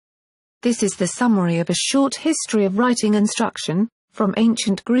This is the summary of a short history of writing instruction, from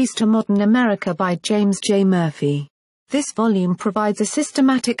ancient Greece to modern America by James J. Murphy. This volume provides a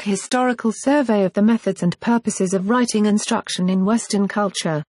systematic historical survey of the methods and purposes of writing instruction in Western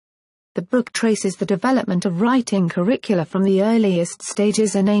culture. The book traces the development of writing curricula from the earliest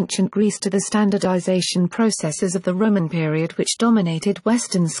stages in ancient Greece to the standardization processes of the Roman period which dominated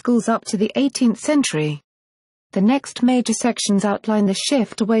Western schools up to the 18th century. The next major sections outline the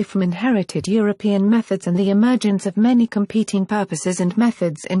shift away from inherited European methods and the emergence of many competing purposes and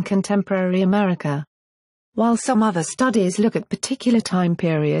methods in contemporary America. While some other studies look at particular time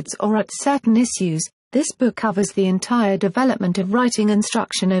periods or at certain issues, this book covers the entire development of writing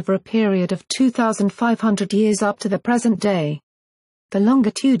instruction over a period of 2,500 years up to the present day. The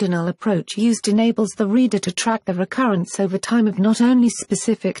longitudinal approach used enables the reader to track the recurrence over time of not only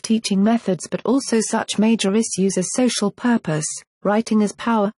specific teaching methods but also such major issues as social purpose, writing as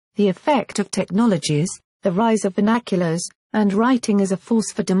power, the effect of technologies, the rise of vernaculars, and writing as a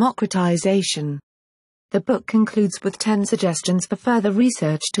force for democratization. The book concludes with 10 suggestions for further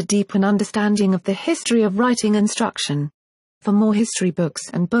research to deepen understanding of the history of writing instruction. For more history books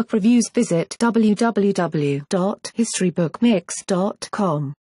and book reviews visit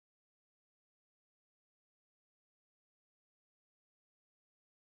www.historybookmix.com.